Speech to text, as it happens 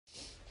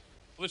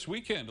This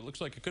weekend, it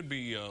looks like it could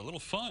be a little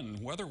fun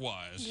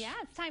weather-wise. Yeah,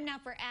 it's time now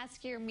for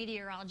Ask Your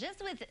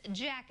Meteorologist with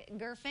Jack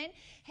Gerfen.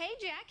 Hey,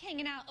 Jack,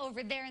 hanging out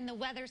over there in the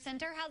Weather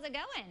Center. How's it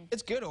going?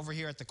 It's good over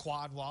here at the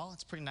quad wall.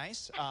 It's pretty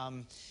nice.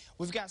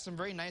 We've got some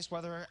very nice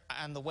weather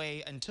on the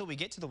way until we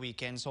get to the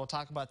weekend, so we'll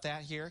talk about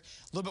that here.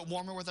 A little bit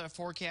warmer with our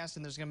forecast,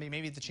 and there's going to be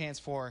maybe the chance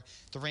for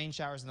the rain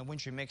showers and the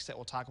wintry mix that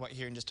we'll talk about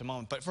here in just a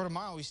moment. But for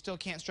tomorrow, we still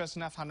can't stress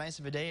enough how nice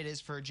of a day it is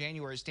for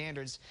January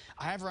standards.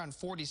 I have around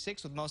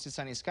 46 with mostly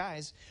sunny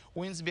skies.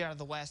 Winds will be out of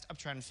the west up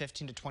to around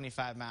 15 to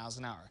 25 miles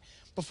an hour.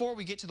 Before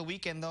we get to the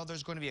weekend, though,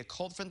 there's going to be a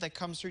cold front that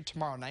comes through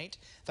tomorrow night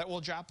that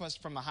will drop us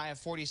from a high of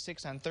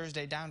 46 on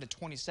Thursday down to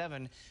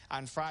 27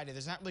 on Friday.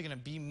 There's not really going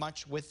to be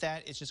much with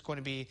that. It's just going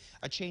to be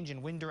a change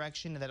in wind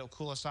direction that will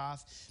cool us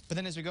off. But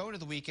then as we go into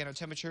the weekend, our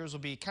temperatures will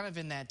be kind of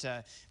in that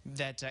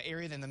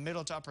area in the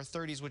middle to upper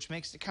 30s, which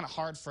makes it kind of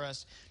hard for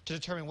us to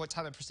determine what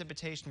type of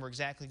precipitation we're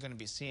exactly going to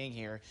be seeing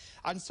here.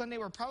 On Sunday,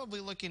 we're probably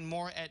looking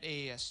more at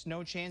a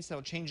snow chance that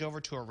will change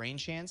over to a rain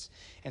chance.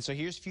 And so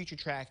here's Future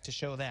Track to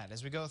show that.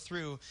 As we go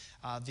through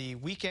the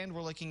weekend,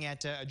 we're looking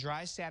at a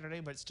dry Saturday,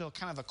 but still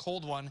kind of a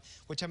cold one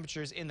with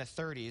temperatures in the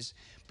 30s.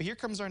 But here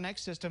comes our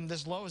next system.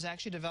 This low is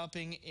actually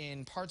developing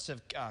in parts of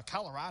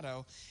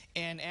Colorado,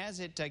 and as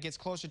it gets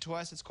closer to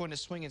us, it's going to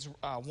swing its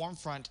warm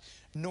front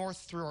north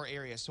through our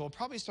area. So we'll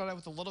probably start out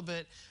with a little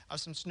bit of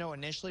some snow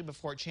initially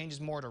before it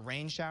changes more to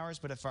rain showers.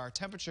 But if our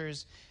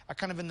temperatures are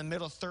kind of in the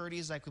middle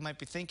 30s like we might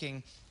be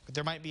thinking,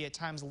 there might be at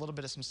times a little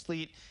bit of some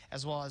sleet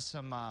as well as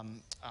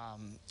some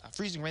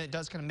freezing rain that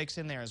does kind of mix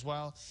in there as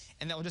well.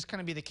 And that will just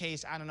kind of be the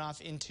case on and off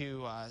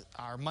into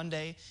our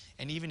Monday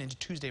and even into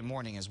Tuesday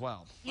morning as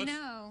well.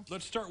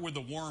 Let's start with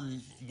the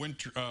warm,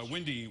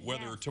 windy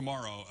weather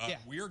tomorrow.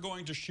 We are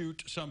going to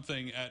shoot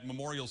something at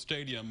Memorial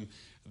Stadium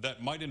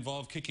that might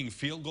involve kicking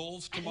field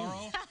goals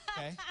tomorrow.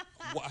 Okay.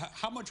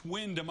 How much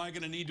wind am I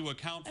going to need to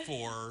account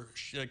for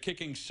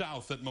kicking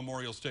south at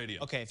Memorial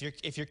Stadium? Okay,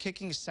 if you're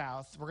kicking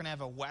south, we're going to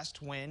have a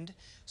west wind,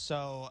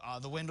 so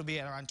the wind will be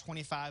at around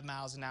 25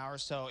 miles an hour.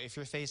 So if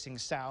you're facing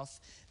south,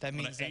 that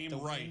means that the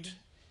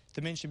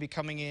wind should be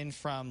coming in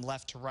from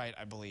left to right,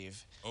 I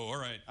believe. Oh, all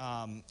right.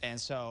 And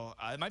so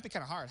it might be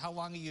kind of hard. How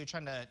long are you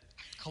trying to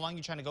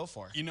go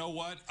for? You know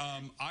what?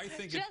 I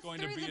think it's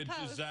going to be a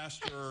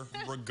disaster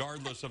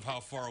regardless of how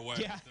far away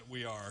that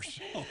we are.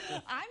 So.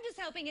 I'm just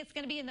hoping it's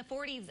going to be in the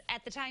 40s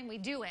at the time we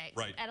do it,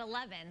 at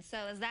 11.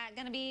 So is that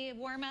going to be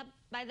warm up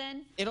by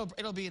then?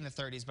 It'll be in the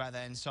 30s by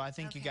then. So I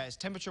think you guys,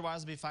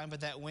 temperature-wise, will be fine,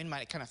 but that wind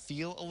might kind of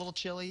feel a little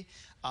chilly.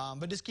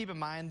 But just keep in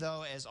mind,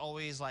 though, as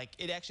always, like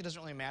it actually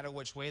doesn't really matter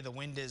which way the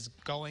wind is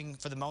going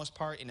for the most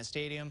part in a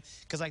stadium,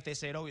 because like they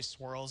say, it always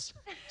swirls.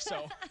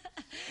 So,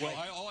 well,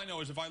 all I know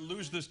is if I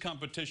lose this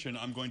competition,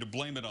 I'm going to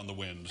blame it on the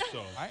wind.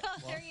 So,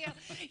 there you go.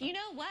 You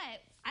know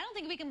what? I don't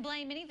think we can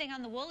blame anything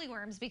on the woolly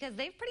worms because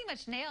they've pretty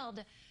much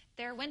nailed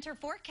their winter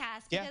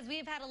forecast because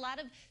we've had a lot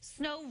of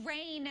snow,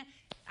 rain.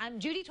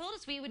 Judy told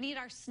us we would need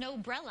our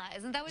snowbrella.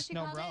 Isn't that what she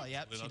called it? Snowbrella,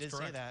 yep, she did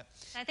say that.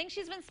 I think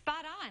she's been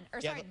spot on. Or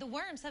sorry, the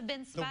worms have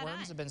been spot on. The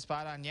worms have been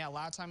spot on, yeah. A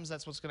lot of times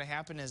that's what's going to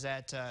happen is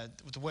that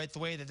the way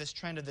that this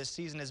trend of this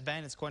season has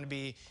been, it's going to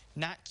be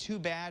not too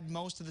bad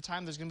most of the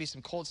time. There's going to be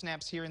some cold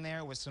snaps here and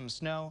there with some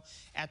snow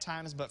at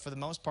times, but for the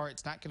most part,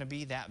 it's not going to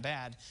be that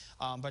bad.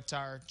 But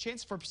our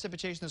chances for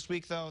precipitation this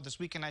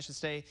weekend, I should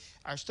say,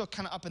 are still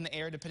kind of up in the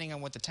air depending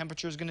on what the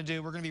temperature is going to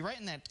do. We're going to be right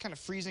in that kind of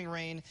freezing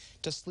rain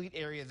to sleet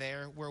area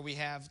there where we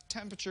have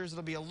temperatures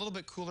that'll be a little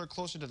bit cooler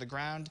closer to the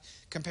ground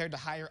compared to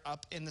higher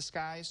up in the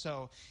sky.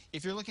 So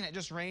if you're looking at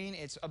just rain,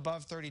 it's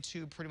above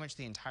 32 pretty much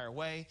the entire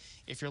way.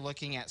 If you're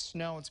looking at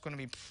snow, it's going to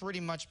be pretty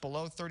much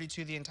below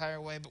 32 the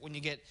entire way. But when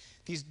you get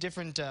these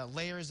different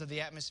layers of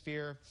the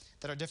atmosphere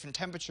that are different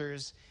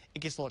temperatures, it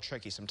gets a little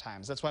tricky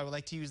sometimes. That's why we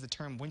like to use the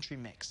term wintry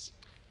mix.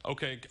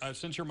 Okay,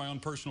 since you're my own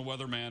personal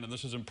weatherman, and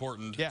this is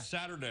important,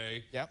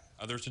 Saturday,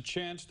 there's a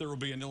chance there will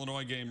be an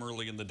Illinois game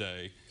early in the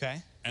day.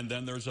 Okay. And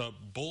then there's a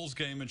Bulls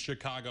game in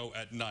Chicago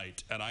at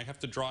night, and I have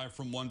to drive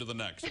from one to the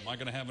next. Am I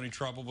going to have any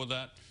trouble with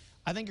that?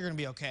 I think you're going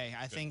to be okay.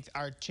 I think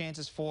our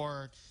chances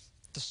for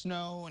the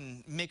snow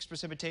and mixed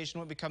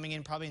precipitation won't be coming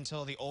in probably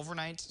until the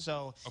overnight,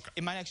 so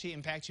it might actually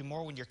impact you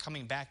more when you're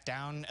coming back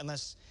down,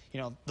 unless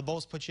the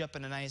Bulls put you up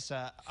in a nice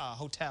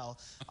hotel.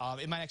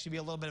 It might actually be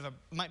a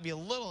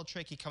little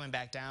tricky coming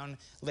back down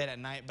late at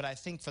night, but I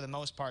think for the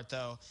most part,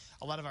 though,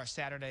 a lot of our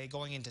Saturday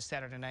going into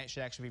Saturday night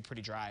should actually be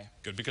pretty dry.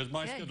 Good, because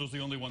my schedule's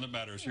the only one that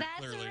matters here,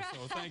 clearly. Right. So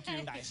thank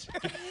you, nice.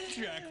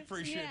 Jack.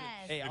 Appreciate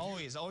it. Hey,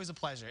 always a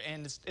pleasure,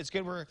 and it's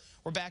good. We're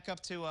back up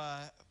to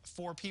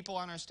 4 people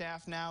on our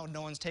staff now.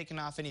 No one's taken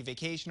off any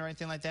vacation or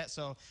anything like that,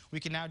 so we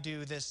can now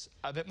do this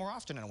a bit more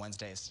often on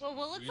Wednesdays. Well,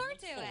 we'll look forward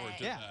to it.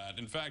 That.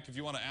 In fact, if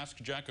you want to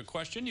ask Jack a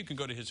question, you can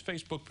go to his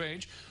Facebook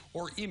page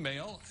or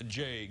email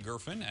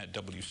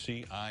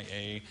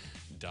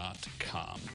jgerfen@wcia.com.